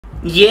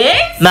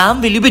Yes? Ma'am,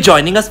 will you be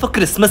joining us for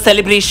Christmas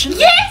celebration?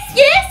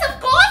 Yes,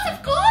 of course.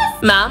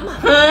 Ma'am,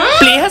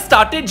 play has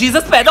started.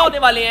 Jesus पैदा होने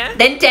वाले हैं.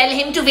 Then tell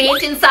him to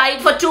wait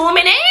inside for 2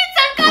 minutes.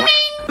 I'm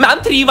coming.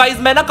 Ma'am, 3 wise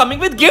men are coming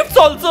with gifts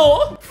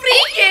also.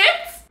 Free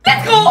gifts?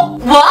 Let's go.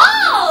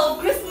 Wow,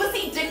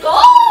 Christmassy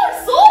decor.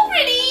 So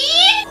pretty.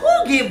 Who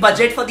gave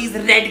budget for these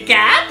red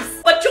caps?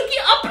 बच्चों की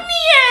अपनी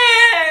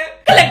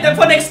है. Collect them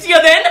for next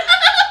year then.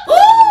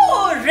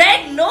 Oh,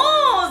 red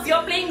nose.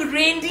 You're playing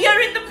reindeer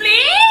in the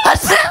play?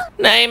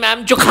 नहीं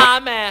ma'am,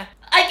 जुखाम है.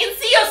 I can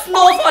see your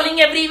snow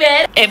falling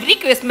everywhere. Every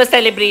Christmas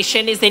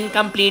celebration is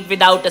incomplete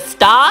without a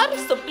star.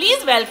 So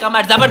please welcome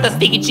our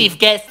Zabardasti ki chief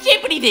guest,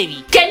 Chepdi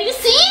Devi. Can you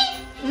see?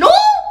 No?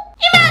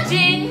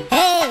 Imagine.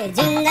 Hey,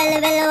 jingle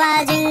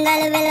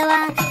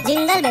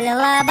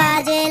belwa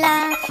bajela,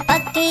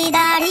 pakki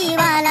daढ़ी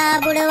वाला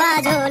बुढ़वा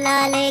झोला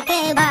लेके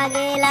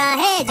भागेला.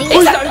 Hey, jingle.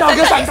 Who's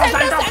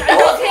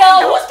here?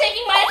 Who's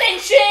taking my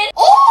attention?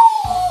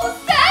 Oh,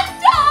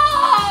 Santa!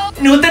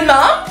 Newton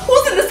ma'am,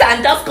 who's in the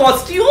Santa's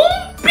costume?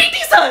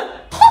 Pretty sir.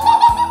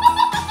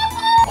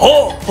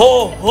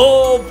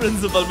 Ho,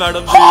 principal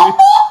madam ji.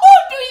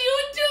 Do you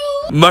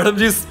too? Madam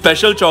ji,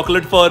 special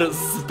chocolate for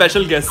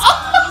special guest.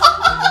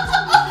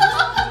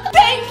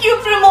 Thank you,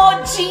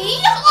 Pramod ji.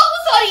 Oh,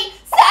 sorry,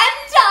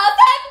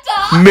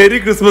 Santa. Merry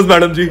Christmas,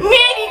 madam ji.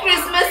 Merry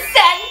Christmas,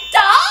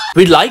 Santa.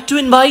 We'd like to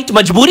invite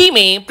Majburi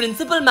mein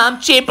Principal Ma'am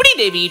Chepdi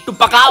Devi to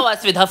pakaw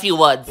us with her few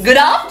words. Good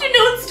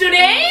afternoon,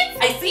 students.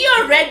 I see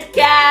your red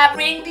cap,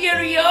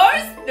 reindeer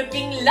ears,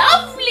 looking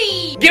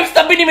lovely. Gifts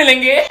tab bhi nahi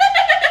milenge.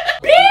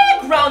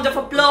 Big round of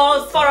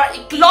applause for our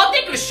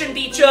eclectic Christian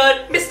teacher,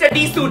 Mr.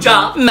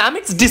 D'Souza. Ma'am,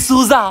 it's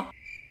D'Souza.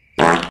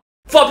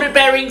 For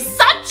preparing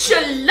such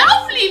a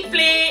lovely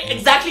play,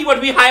 exactly what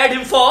we hired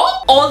him for.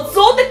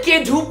 Also, the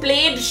kid who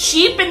played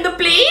sheep in the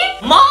play,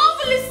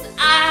 marvelous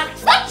act,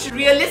 such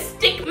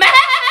realistic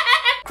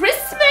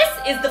Christmas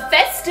is the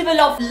festival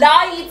of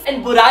lights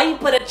and burai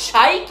par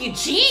achhai ki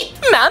jeet.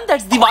 Ma'am,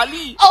 that's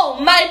Diwali. Oh,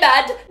 my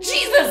bad.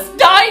 Jesus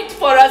died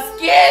for us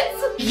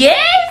kids.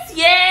 Yes.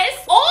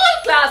 All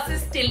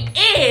classes till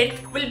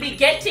 8th will be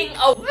getting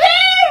a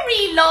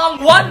very long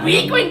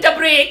 1-week winter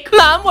break.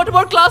 Ma'am, what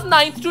about class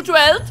 9th to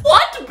 12th?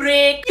 What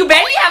break? You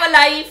barely have a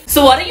life.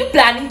 So what are you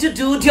planning to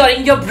do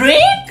during your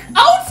break?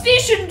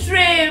 Outstation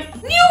trip,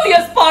 New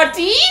Year's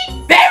party,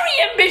 very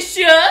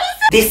ambitious.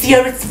 This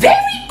year it's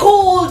very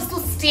cold, so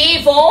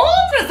stay warm,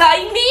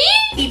 Razai me.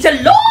 Eat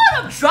a lot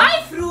of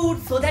dry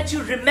fruits so that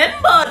you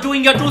remember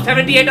doing your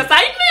 278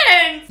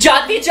 assignments.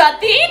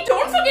 Jate,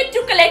 don't forget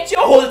to collect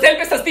your wholesale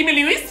पे सस्ती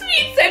मिली हुई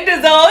sweets and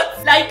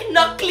desserts like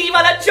नकली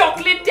वाला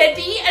chocolate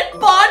teddy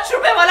and 5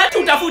 रुपए वाला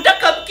टूटा फूटा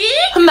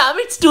cupcake. Ma'am,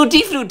 it's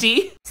Tutti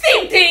Frutti.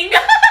 Same thing.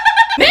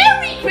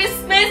 Merry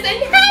Christmas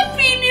and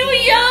Happy New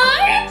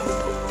Year.